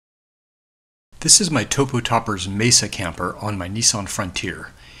This is my Topo Toppers Mesa camper on my Nissan Frontier.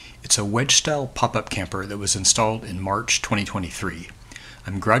 It's a wedge-style pop-up camper that was installed in March 2023.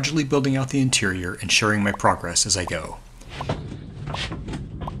 I'm gradually building out the interior and sharing my progress as I go.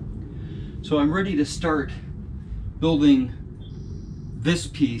 So I'm ready to start building this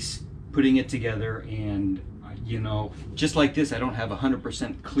piece, putting it together, and just like this, I don't have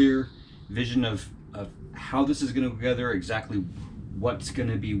 100% clear vision of how this is going to go together, exactly what's going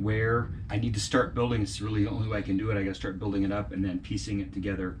to be where. I need to start building. It's really the only way I can do it. I got to start building it up and then piecing it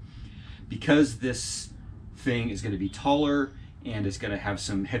together. Because this thing is going to be taller and it's going to have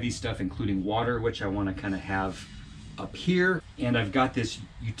some heavy stuff, including water, which I want to kind of have up here. And I've got this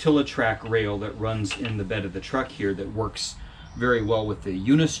utili-track rail that runs in the bed of the truck here that works very well with the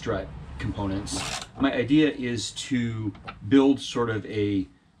unistrut components. My idea is to build sort of a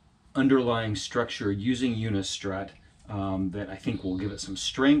underlying structure using unistrut that I think will give it some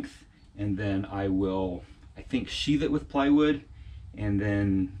strength, and then I will, I think, sheathe it with plywood and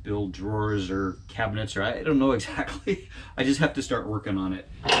then build drawers or cabinets, or I don't know exactly. I just have to start working on it.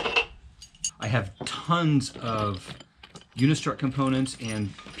 I have tons of unistrut components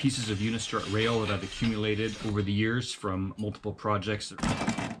and pieces of unistrut rail that I've accumulated over the years from multiple projects.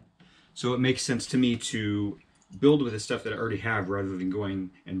 So it makes sense to me to build with the stuff that I already have rather than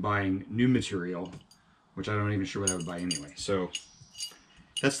going and buying new material, which I'm not even sure what I would buy anyway. So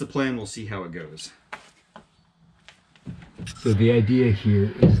that's the plan. We'll see how it goes. So the idea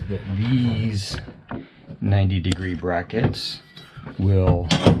here is that these 90-degree brackets will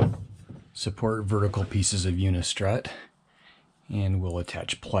support vertical pieces of unistrut, and we'll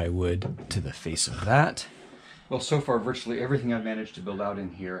attach plywood to the face of that. Well, so far virtually everything I've managed to build out in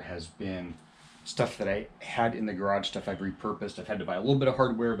here has been stuff that I had in the garage, stuff I've repurposed. I've had to buy a little bit of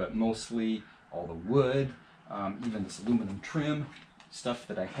hardware, but mostly all the wood, even this aluminum trim, stuff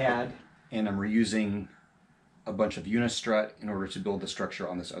that I had, and I'm reusing a bunch of unistrut in order to build the structure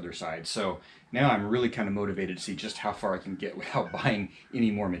on this other side. So now I'm really kind of motivated to see just how far I can get without buying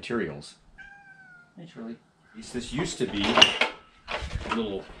any more materials. Thanks, really. This used to be a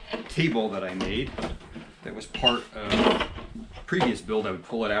little table that I made that was part of a previous build. I would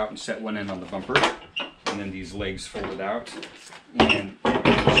pull it out and set one end on the bumper, and then these legs folded out, and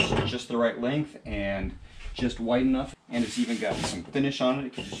it's just the right length and just wide enough, and it's even got some finish on it.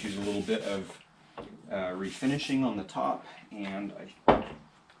 It could just use a little bit of refinishing on the top, and I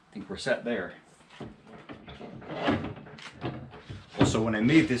think we're set there. Also, when I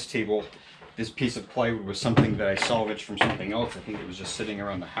made this table, this piece of plywood was something that I salvaged from something else. I think it was just sitting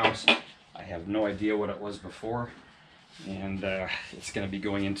around the house. I have no idea what it was before, and it's going to be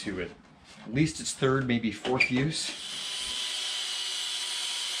going into at least its third, maybe fourth use.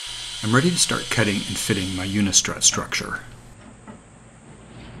 I'm ready to start cutting and fitting my unistrut structure.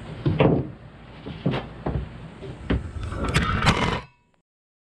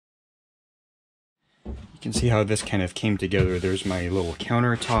 You can see how this kind of came together. There's my little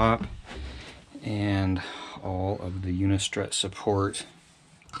countertop and all of the unistrut support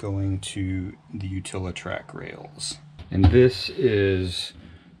going to the utili-track rails. And this is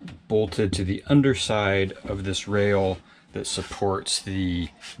bolted to the underside of this rail that supports the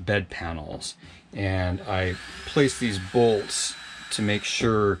bed panels. And I place these bolts to make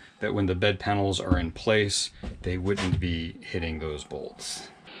sure that when the bed panels are in place, they wouldn't be hitting those bolts.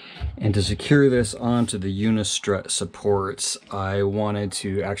 And to secure this onto the unistrut supports, I wanted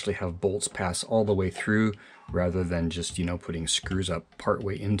to actually have bolts pass all the way through rather than just, putting screws up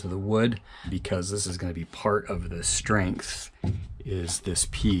partway into the wood, because this is going to be part of the strength, is this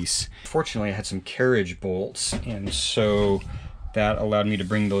piece. Fortunately, I had some carriage bolts, and so that allowed me to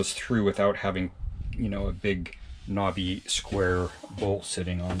bring those through without having, a big knobby square bolt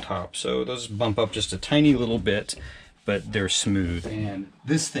sitting on top. So those bump up just a tiny little bit, but they're smooth. And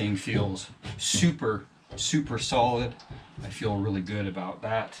this thing feels super, super solid. I feel really good about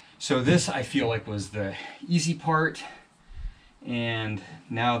that. So this, I feel like, was the easy part, and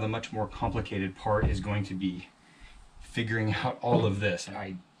now the much more complicated part is going to be figuring out all of this.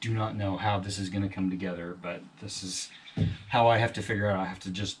 I do not know how this is going to come together, but this is how I have to figure out. I have to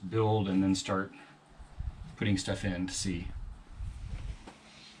just build and then start putting stuff in to see.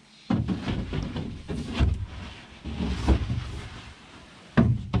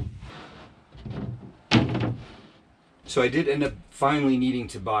 So I did end up finally needing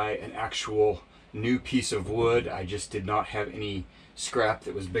to buy an actual new piece of wood. I just did not have any scrap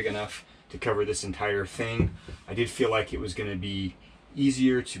that was big enough to cover this entire thing. I did feel like it was going to be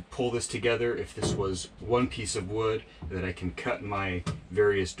easier to pull this together if this was one piece of wood that I can cut my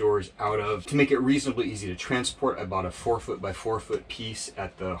various doors out of. To make it reasonably easy to transport, I bought a 4-foot by 4-foot piece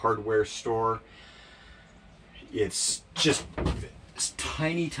at the hardware store. It's just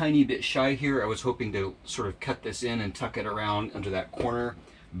tiny bit shy here. I was hoping to sort of cut this in and tuck it around under that corner,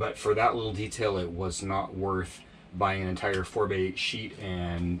 but for that little detail it was not worth buying an entire 4x8 sheet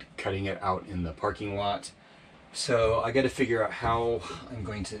and cutting it out in the parking lot. So I got to figure out how I'm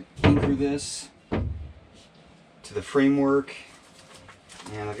going to anchor this to the framework,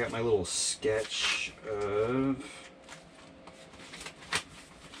 and I've got my little sketch of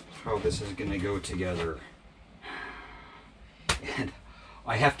how this is going to go together. And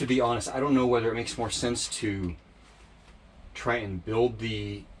I have to be honest, I don't know whether it makes more sense to try and build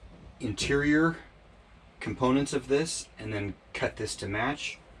the interior components of this and then cut this to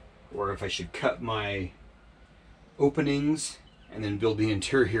match, or if I should cut my openings and then build the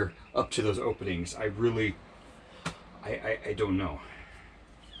interior up to those openings. I don't know.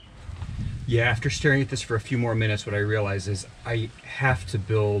 Yeah, after staring at this for a few more minutes, what I realize is I have to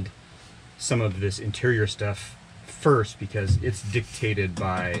build some of this interior stuff first because it's dictated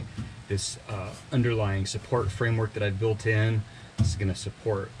by this underlying support framework that I've built in. This is going to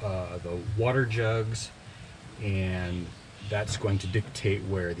support the water jugs, and that's going to dictate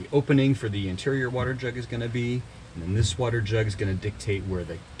where the opening for the interior water jug is going to be. And then this water jug is going to dictate where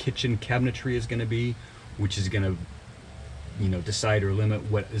the kitchen cabinetry is going to be, which is going to, you know, decide or limit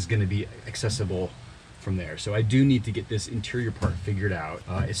what is going to be accessible from there. So I do need to get this interior part figured out.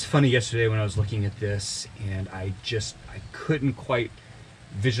 It's funny, yesterday when I was looking at this, and I couldn't quite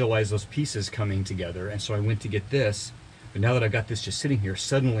visualize those pieces coming together, and so I went to get this. But now that I've got this just sitting here,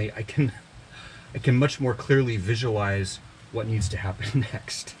 suddenly I can much more clearly visualize what needs to happen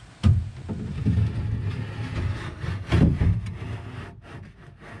next.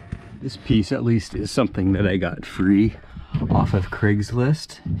 This piece, at least, is something that I got free off of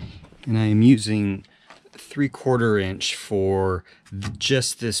Craigslist, and I am using 3/4 inch for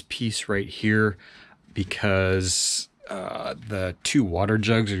just this piece right here because the 2 water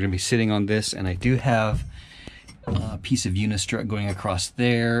jugs are going to be sitting on this, and I do have a piece of unistrut going across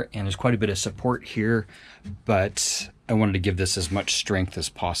there, and there's quite a bit of support here, but I wanted to give this as much strength as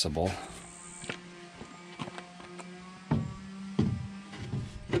possible.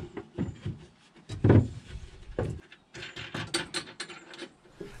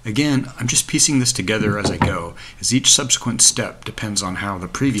 Again, I'm just piecing this together as I go, as each subsequent step depends on how the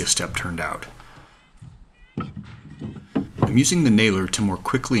previous step turned out. I'm using the nailer to more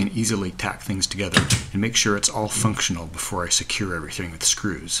quickly and easily tack things together and make sure it's all functional before I secure everything with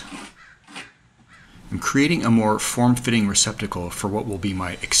screws. I'm creating a more form-fitting receptacle for what will be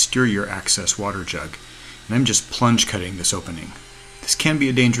my exterior access water jug, and I'm just plunge cutting this opening. This can be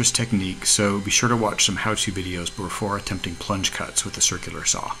a dangerous technique, so be sure to watch some how-to videos before attempting plunge cuts with a circular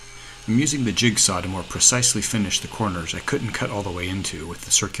saw. I'm using the jigsaw to more precisely finish the corners I couldn't cut all the way into with the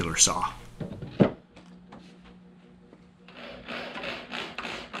circular saw.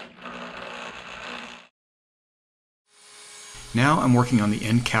 Now I'm working on the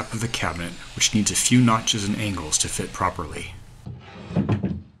end cap of the cabinet, which needs a few notches and angles to fit properly.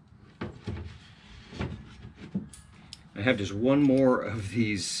 I have just one more of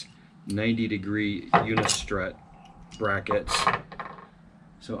these 90-degree unistrut brackets,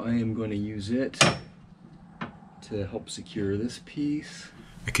 so I am going to use it to help secure this piece.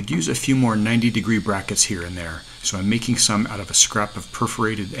 I could use a few more 90-degree brackets here and there, so I'm making some out of a scrap of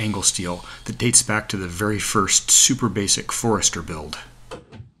perforated angle steel that dates back to the very first super basic Forester build.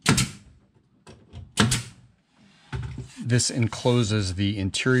 This encloses the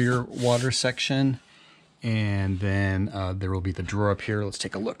interior water section, and then there will be the drawer up here. Let's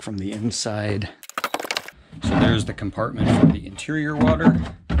take a look from the inside. So there's the compartment for the interior water,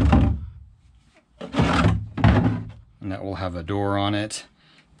 and that will have a door on it.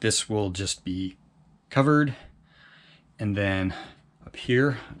 This will just be covered, and then up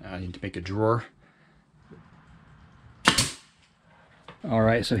here I need to make a drawer. All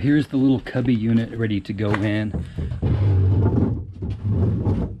right, so here's the little cubby unit ready to go in.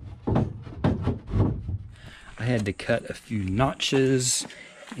 I had to cut a few notches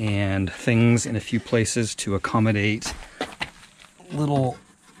and things in a few places to accommodate little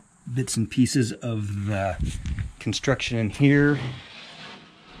bits and pieces of the construction in here.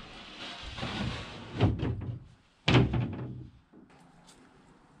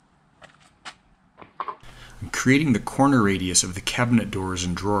 I'm creating the corner radius of the cabinet doors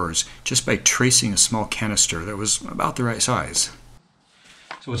and drawers just by tracing a small canister that was about the right size.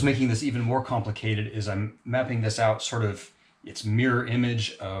 So what's making this even more complicated is I'm mapping this out sort of its mirror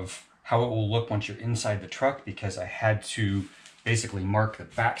image of how it will look once you're inside the truck, because I had to basically mark the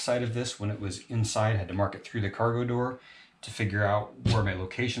back side of this when it was inside. I had to mark it through the cargo door to figure out where my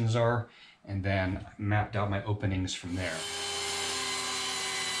locations are, and then mapped out my openings from there.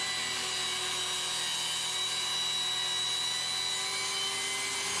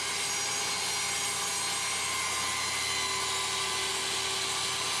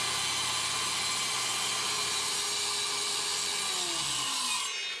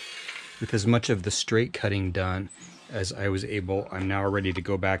 With as much of the straight cutting done as I was able, I'm now ready to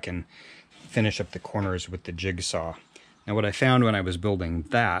go back and finish up the corners with the jigsaw. Now what I found when I was building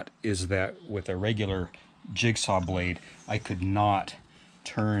that is that with a regular jigsaw blade, I could not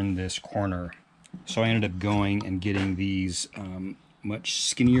turn this corner. So I ended up going and getting these much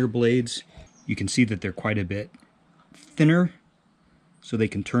skinnier blades. You can see that they're quite a bit thinner, so they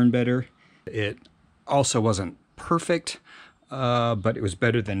can turn better. It also wasn't perfect, but it was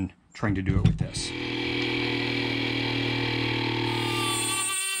better than trying to do it with this.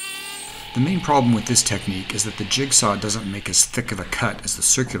 The main problem with this technique is that the jigsaw doesn't make as thick of a cut as the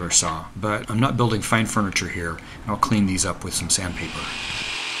circular saw, but I'm not building fine furniture here, and I'll clean these up with some sandpaper.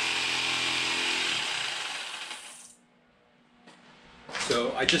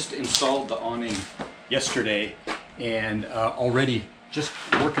 So I just installed the awning yesterday, and already just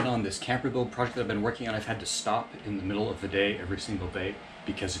working on this camper build project that I've been working on, I've had to stop in the middle of the day every single day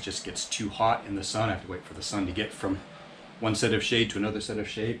because it just gets too hot in the sun. I have to wait for the sun to get from one set of shade to another set of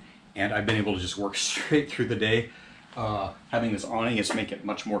shade, and I've been able to just work straight through the day. Having this awning is making it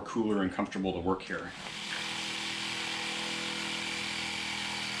much more cooler and comfortable to work here.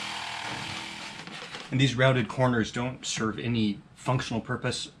 And these rounded corners don't serve any functional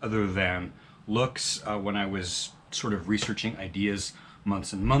purpose other than looks. When I was sort of researching ideas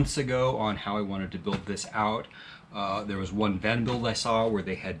months and months ago on how I wanted to build this out, there was one van build I saw where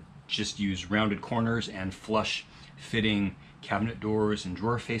they had just used rounded corners and flush fitting cabinet doors and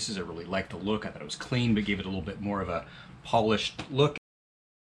drawer faces. I really liked the look. I thought it was clean, but gave it a little bit more of a polished look.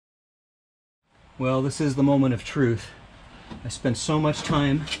 Well, this is the moment of truth. I spent so much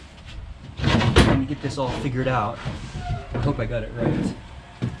time trying to get this all figured out. I hope I got it right.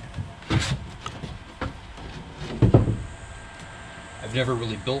 I've never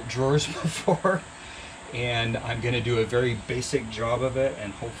really built drawers before, and I'm going to do a very basic job of it,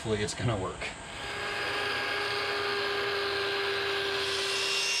 and hopefully it's going to work.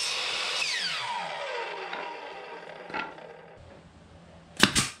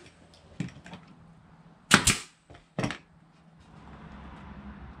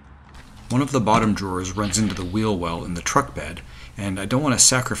 One of the bottom drawers runs into the wheel well in the truck bed, and I don't want to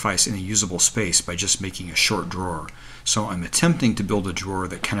sacrifice any usable space by just making a short drawer, so I'm attempting to build a drawer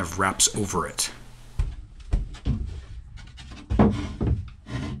that kind of wraps over it.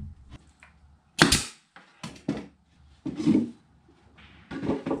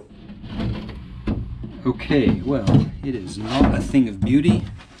 Okay, well, it is not a thing of beauty,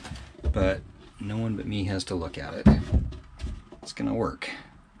 but no one but me has to look at it. It's gonna work.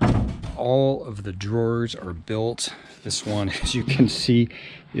 All of the drawers are built. This one, as you can see,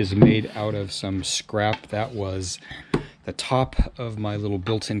 is made out of some scrap that was the top of my little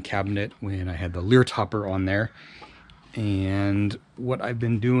built-in cabinet when I had the Lear topper on there. And what I've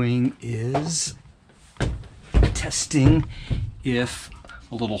been doing is testing if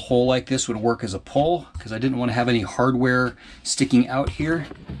a little hole like this would work as a pull, because I didn't want to have any hardware sticking out here.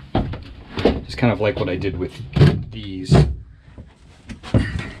 Just kind of like what I did with these.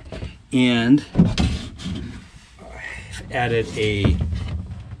 And I've added a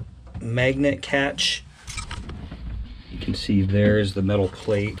magnet catch. You can see there's the metal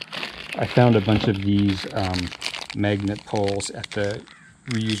plate. I found a bunch of these magnet poles at the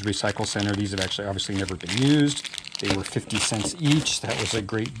reuse recycle center. These have actually obviously never been used. They were 50 cents each. That was a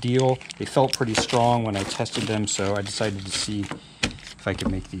great deal. They felt pretty strong when I tested them, so I decided to see if I could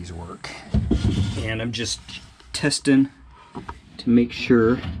make these work. And I'm just testing to make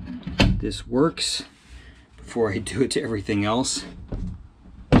sure this works before I do it to everything else.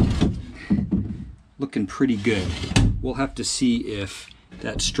 Looking pretty good. We'll have to see if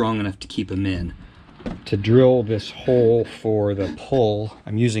that's strong enough to keep them in. To drill this hole for the pull,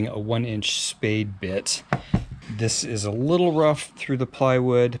 I'm using a 1-inch spade bit. This is a little rough through the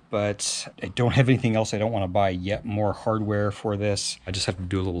plywood, but I don't have anything else. I don't want to buy yet more hardware for this. I just have to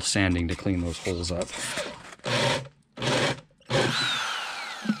do a little sanding to clean those holes up.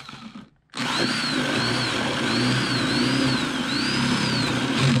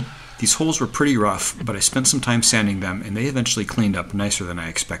 These holes were pretty rough, but I spent some time sanding them and they eventually cleaned up nicer than I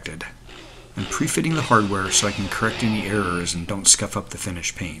expected. I'm pre-fitting the hardware so I can correct any errors and don't scuff up the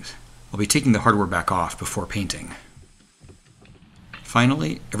finished paint. I'll be taking the hardware back off before painting.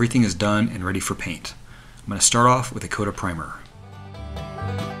 Finally, everything is done and ready for paint. I'm going to start off with a coat of primer.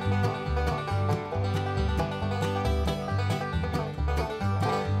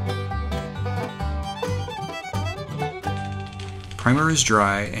 Primer is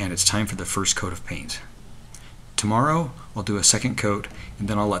dry and it's time for the first coat of paint. Tomorrow, I'll do a second coat, and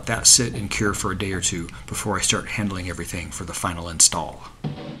then I'll let that sit and cure for a day or two before I start handling everything for the final install.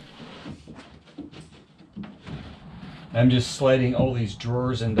 I'm just sliding all these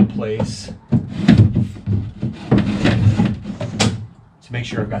drawers into place to make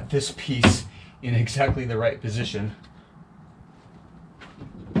sure I've got this piece in exactly the right position.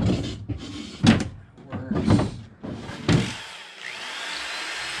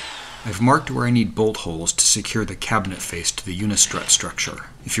 I've marked where I need bolt holes to secure the cabinet face to the unistrut structure.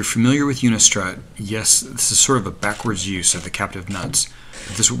 If you're familiar with unistrut, yes, this is sort of a backwards use of the captive nuts,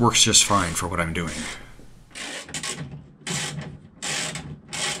 but this works just fine for what I'm doing.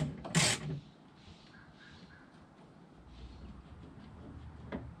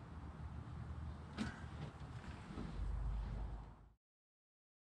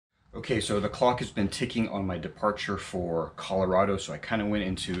 Okay, so the clock has been ticking on my departure for Colorado, so I kind of went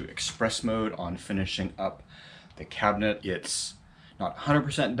into express mode on finishing up the cabinet. It's not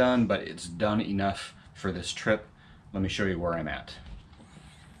 100% done, but it's done enough for this trip. Let me show you where I'm at.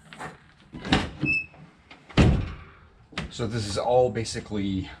 So this is all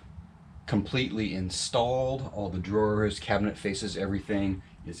basically completely installed. All the drawers, cabinet faces, everything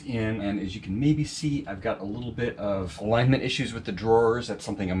is in, and as you can maybe see, I've got a little bit of alignment issues with the drawers. That's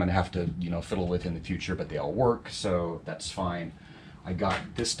something I'm going to have to, fiddle with in the future, but they all work, so that's fine. I got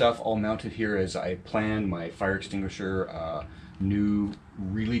this stuff all mounted here as I planned, my fire extinguisher, new,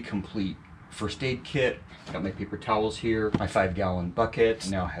 really complete first aid kit. Got my paper towels here. My 5-gallon bucket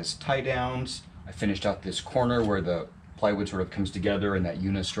now has tie downs. I finished out this corner where the plywood sort of comes together and that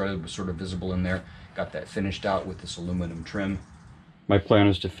unistrut was sort of visible in there. Got that finished out with this aluminum trim. My plan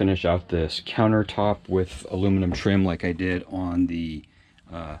is to finish out this countertop with aluminum trim like I did on the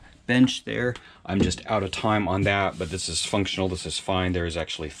bench there. I'm just out of time on that, but this is functional, this is fine. There is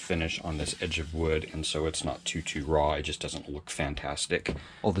actually finish on this edge of wood, and so it's not too raw. It just doesn't look fantastic.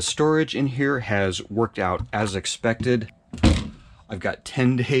 All the storage in here has worked out as expected. I've got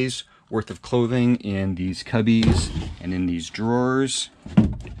 10 days worth of clothing in these cubbies and in these drawers,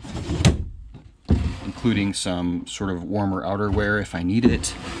 including some sort of warmer outerwear if I need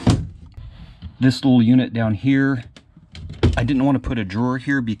it. This little unit down here, I didn't want to put a drawer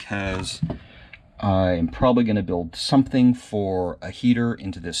here because I'm probably going to build something for a heater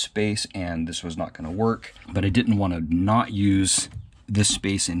into this space, and this was not going to work. But I didn't want to not use this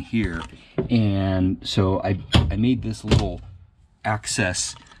space in here, and so I made this little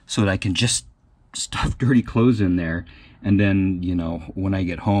access so that I can just stuff dirty clothes in there. And then, when I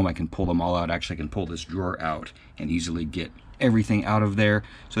get home, I can pull them all out. Actually, I can pull this drawer out and easily get everything out of there.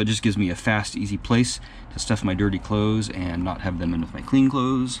 So it just gives me a fast, easy place to stuff my dirty clothes and not have them in with my clean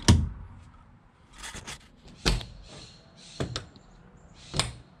clothes.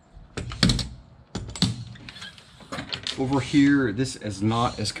 Over here, this is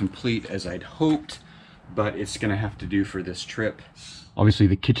not as complete as I'd hoped, but it's gonna have to do for this trip. Obviously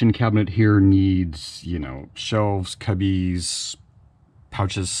the kitchen cabinet here needs, shelves, cubbies,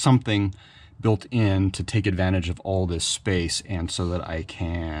 pouches, something built in to take advantage of all this space, and so that I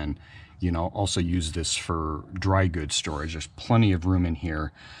can, also use this for dry goods storage. There's plenty of room in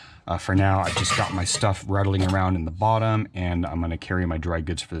here. For now, I've just got my stuff rattling around in the bottom, and I'm gonna carry my dry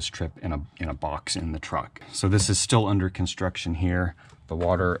goods for this trip in a box in the truck. So this is still under construction here. The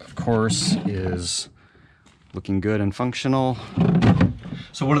water, of course, is looking good and functional.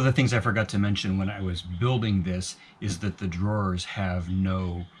 So one of the things I forgot to mention when I was building this is that the drawers have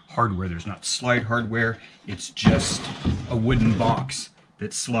no hardware. There's not slide hardware. It's just a wooden box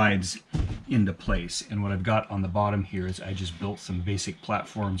that slides into place. And what I've got on the bottom here is I just built some basic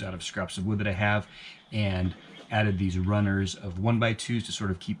platforms out of scraps of wood that I have and added these runners of 1x2s to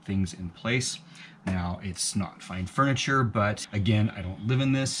sort of keep things in place. Now, it's not fine furniture, but again, I don't live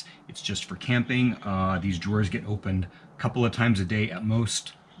in this. It's just for camping. These drawers get opened a couple of times a day at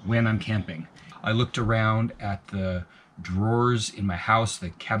most when I'm camping. I looked around at the drawers in my house, the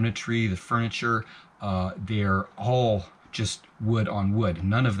cabinetry, the furniture. They're all just wood on wood.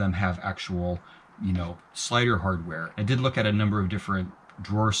 None of them have actual, slider hardware. I did look at a number of different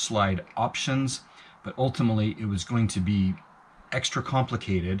drawer slide options, but ultimately it was going to be extra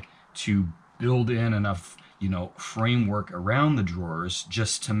complicated to build in enough, you know, framework around the drawers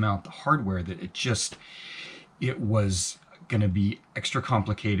just to mount the hardware that it was going to be extra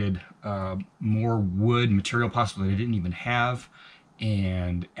complicated, more wood material possible that I didn't even have,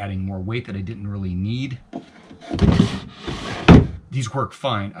 and adding more weight that I didn't really need. These work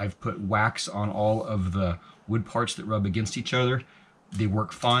fine. I've put wax on all of the wood parts that rub against each other. They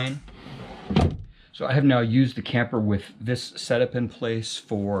work fine. So I have now used the camper with this setup in place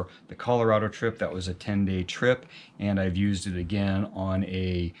for the Colorado trip. That was a 10-day trip, and I've used it again on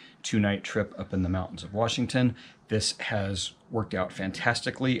a 2-night trip up in the mountains of Washington. This has worked out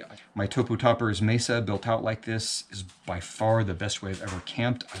fantastically. My Topo Toppers Mesa built out like this is by far the best way I've ever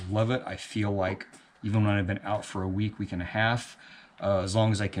camped. I love it. I feel like even when I've been out for a week and a half, as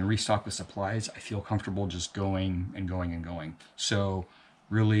long as I can restock with supplies, I feel comfortable just going and going and going. So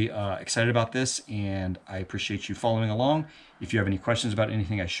really excited about this, and I appreciate you following along. If you have any questions about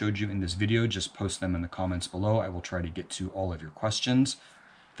anything I showed you in this video, just post them in the comments below. I will try to get to all of your questions.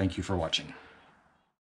 Thank you for watching.